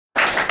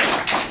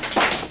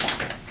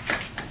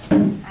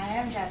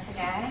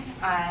Jessica.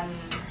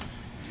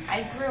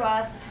 I grew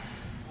up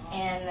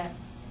in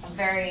a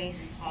very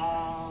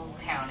small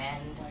town,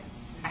 and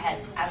I had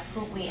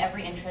absolutely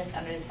every interest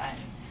under the sun.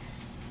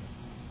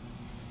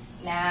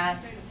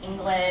 Math,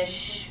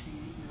 English,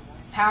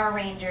 Power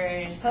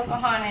Rangers,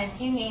 Pocahontas,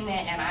 you name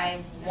it, and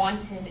I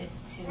wanted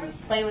to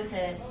play with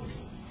it,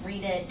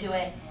 read it, do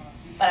it,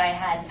 but I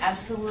had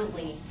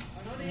absolutely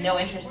no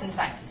interest in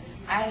science.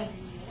 I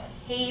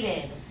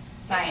hated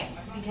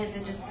science because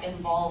it just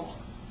involved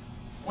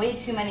way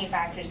too many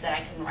factors that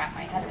I couldn't wrap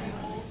my head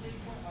around.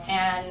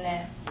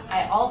 And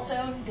I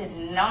also did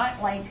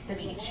not like the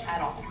beach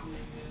at all.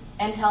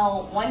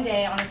 Until one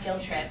day on a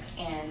field trip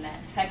in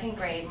second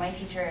grade, my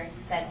teacher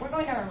said, "We're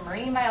going to a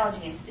Marine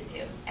Biology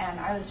Institute." And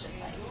I was just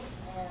like,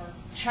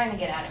 trying to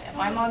get out of it.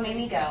 My mom made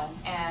me go,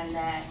 and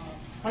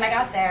when I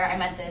got there, I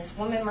met this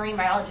woman marine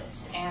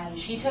biologist, and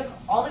she took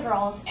all the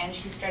girls and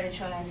she started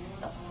showing us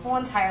the whole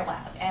entire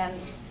lab. And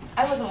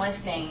I wasn't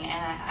listening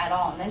at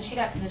all. And then she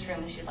got to this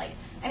room and she's like,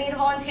 "I need a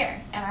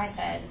volunteer." And I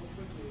said,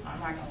 "I'm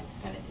not going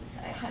to do this."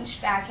 I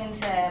hunched back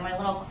into my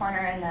little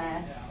corner in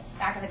the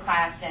back of the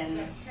class,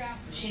 and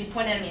she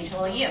pointed at me and she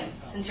said, "Well, you,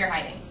 since you're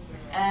hiding."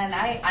 And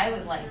I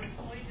was like,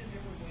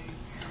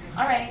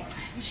 all right.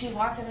 She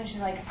walked up and she's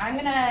like, "I'm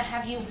going to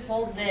have you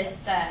hold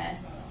this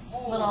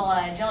little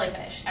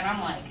jellyfish." And I'm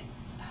like,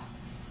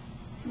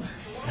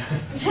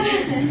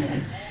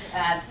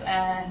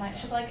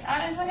 she's like,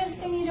 "It's not going to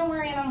sting you, don't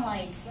worry." And I'm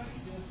like,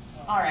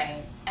 all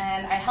right.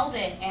 And I held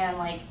it, and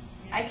like,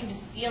 I could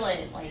feel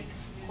it like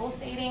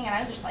pulsating, and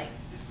I was just like,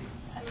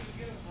 that's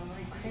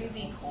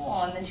crazy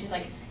cool. And then she's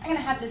like, "I'm going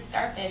to have this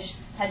starfish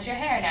touch your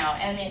hair now."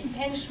 And it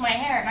pinched my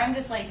hair, and I'm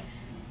just like,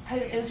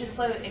 it was just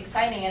so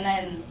exciting. And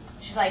then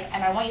she's like,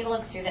 "And I want you to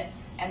look through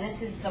this." And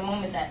this is the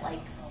moment that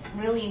like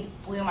really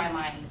blew my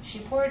mind. She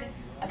poured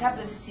a cup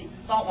of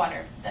salt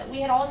water that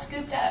we had all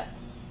scooped up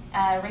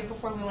right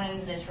before we went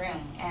into this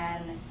room.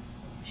 And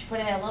she put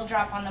a little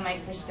drop on the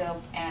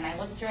microscope, and I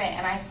looked through it,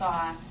 and I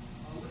saw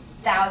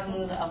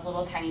thousands of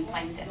little tiny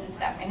plankton and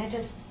stuff. And it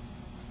just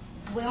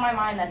blew my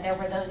mind that there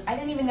were those. I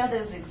didn't even know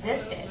those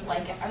existed.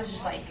 Like, I was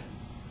just like,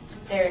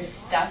 there's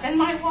stuff in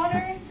my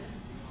water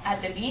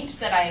at the beach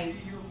that I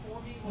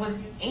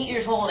was 8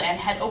 years old and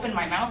had opened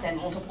my mouth in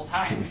multiple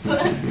times.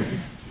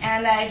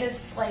 And I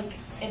just like,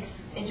 it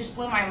just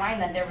blew my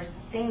mind that there were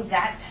things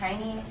that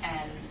tiny,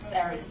 and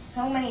there were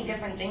so many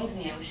different things in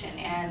the ocean.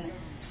 And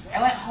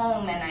I went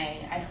home and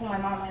I told my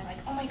mom, I was like,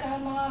 "Oh my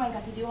God, Mom, I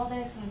got to do all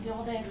this and do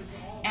all this."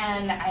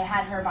 And I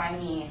had her buy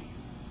me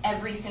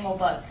every single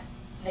book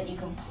that you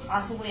can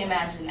possibly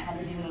imagine that had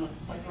to do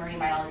with marine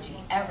biology,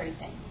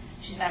 everything.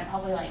 She spent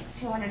probably like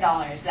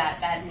 $200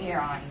 that year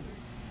on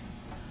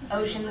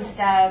ocean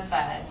stuff,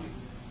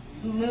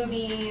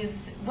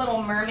 movies,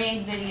 Little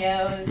Mermaid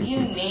videos, you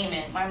name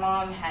it. My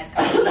mom had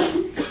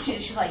gotten me.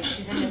 She's like,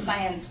 she's into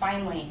science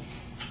finally.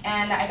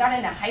 And I got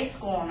into high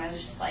school, and I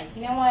was just like,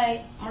 you know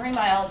what, marine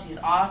biology is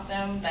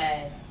awesome,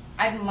 but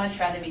I'd much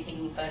rather be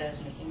taking photos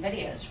and making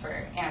videos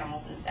for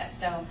animals and stuff.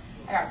 So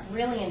I got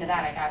really into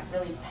that. I got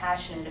really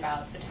passionate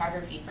about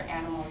photography for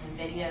animals and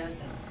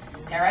videos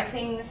and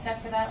directing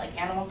stuff for that, like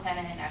Animal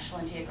Planet and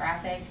National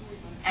Geographic.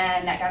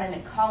 And I got into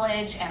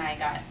college, and I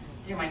got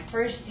through my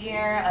first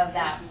year of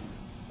that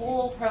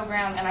whole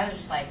program, and I was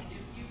just like,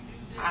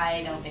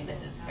 I don't think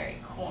this is very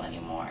cool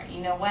anymore.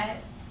 You know what?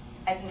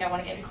 I think I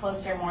want to get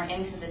closer, more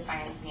into the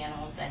science of the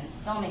animals than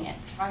filming it,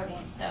 photographing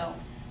it. So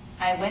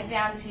I went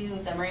down to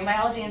the Marine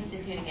Biology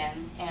Institute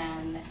again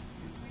and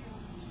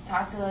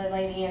talked to the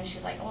lady, and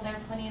she's like, "Oh, there are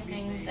plenty of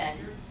things." And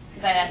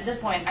because at this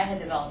point, I had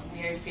developed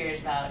weird fears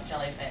about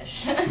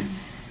jellyfish.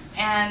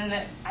 And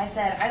I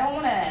said, "I don't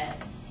want to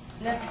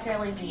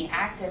necessarily be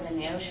active in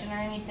the ocean or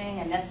anything,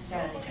 and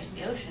necessarily just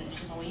the ocean."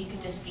 She said, "Well, you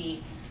could just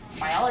be a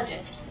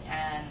biologist."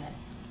 And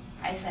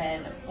I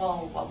said,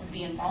 "Well, what would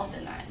be involved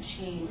in that?" And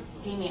she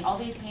gave me all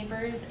these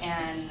papers,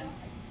 and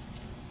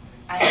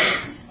I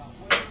just,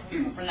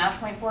 from that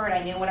point forward,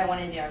 I knew what I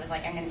wanted to do. I was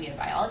like, I'm going to be a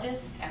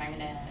biologist, and I'm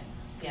going to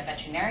be a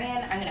veterinarian.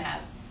 I'm going to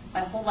have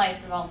my whole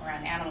life revolve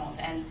around animals.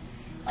 And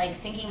like,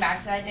 thinking back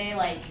to that day,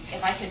 like,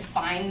 if I could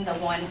find the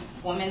one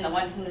woman, the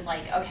one who was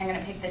like, "Okay, I'm going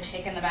to pick the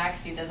chick in the back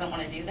who doesn't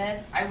want to do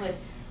this," I would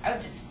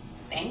just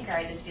thank her.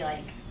 I'd just be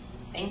like,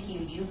 "Thank you.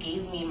 You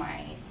gave me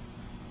my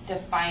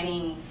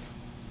defining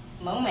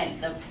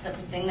moment, the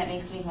thing that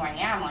makes me who I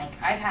am." Like,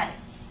 I've had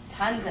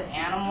tons of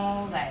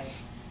animals. I've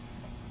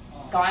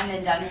gone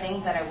and done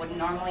things that I wouldn't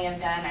normally have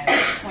done. I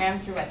swam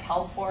through a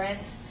kelp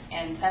forest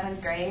in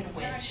 7th grade,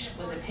 which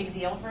was a big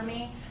deal for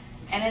me.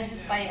 And it's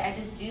just like, I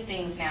just do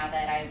things now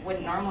that I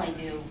wouldn't normally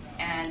do.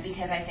 And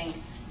because I think,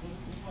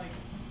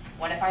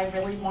 what if I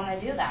really want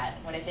to do that?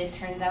 What if it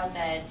turns out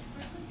that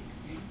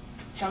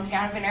jumping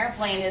out of an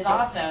airplane is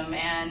awesome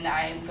and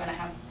I'm going to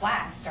have a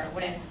blast? Or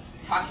what if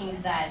talking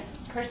to that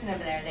person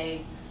over there,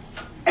 they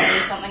do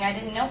something I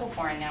didn't know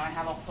before, and now I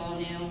have a whole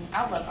new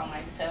outlook on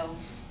life. So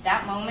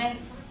that moment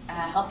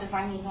helped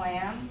define me who I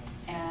am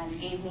and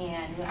gave me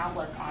a new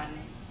outlook on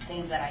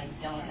things that I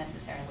don't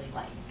necessarily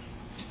like.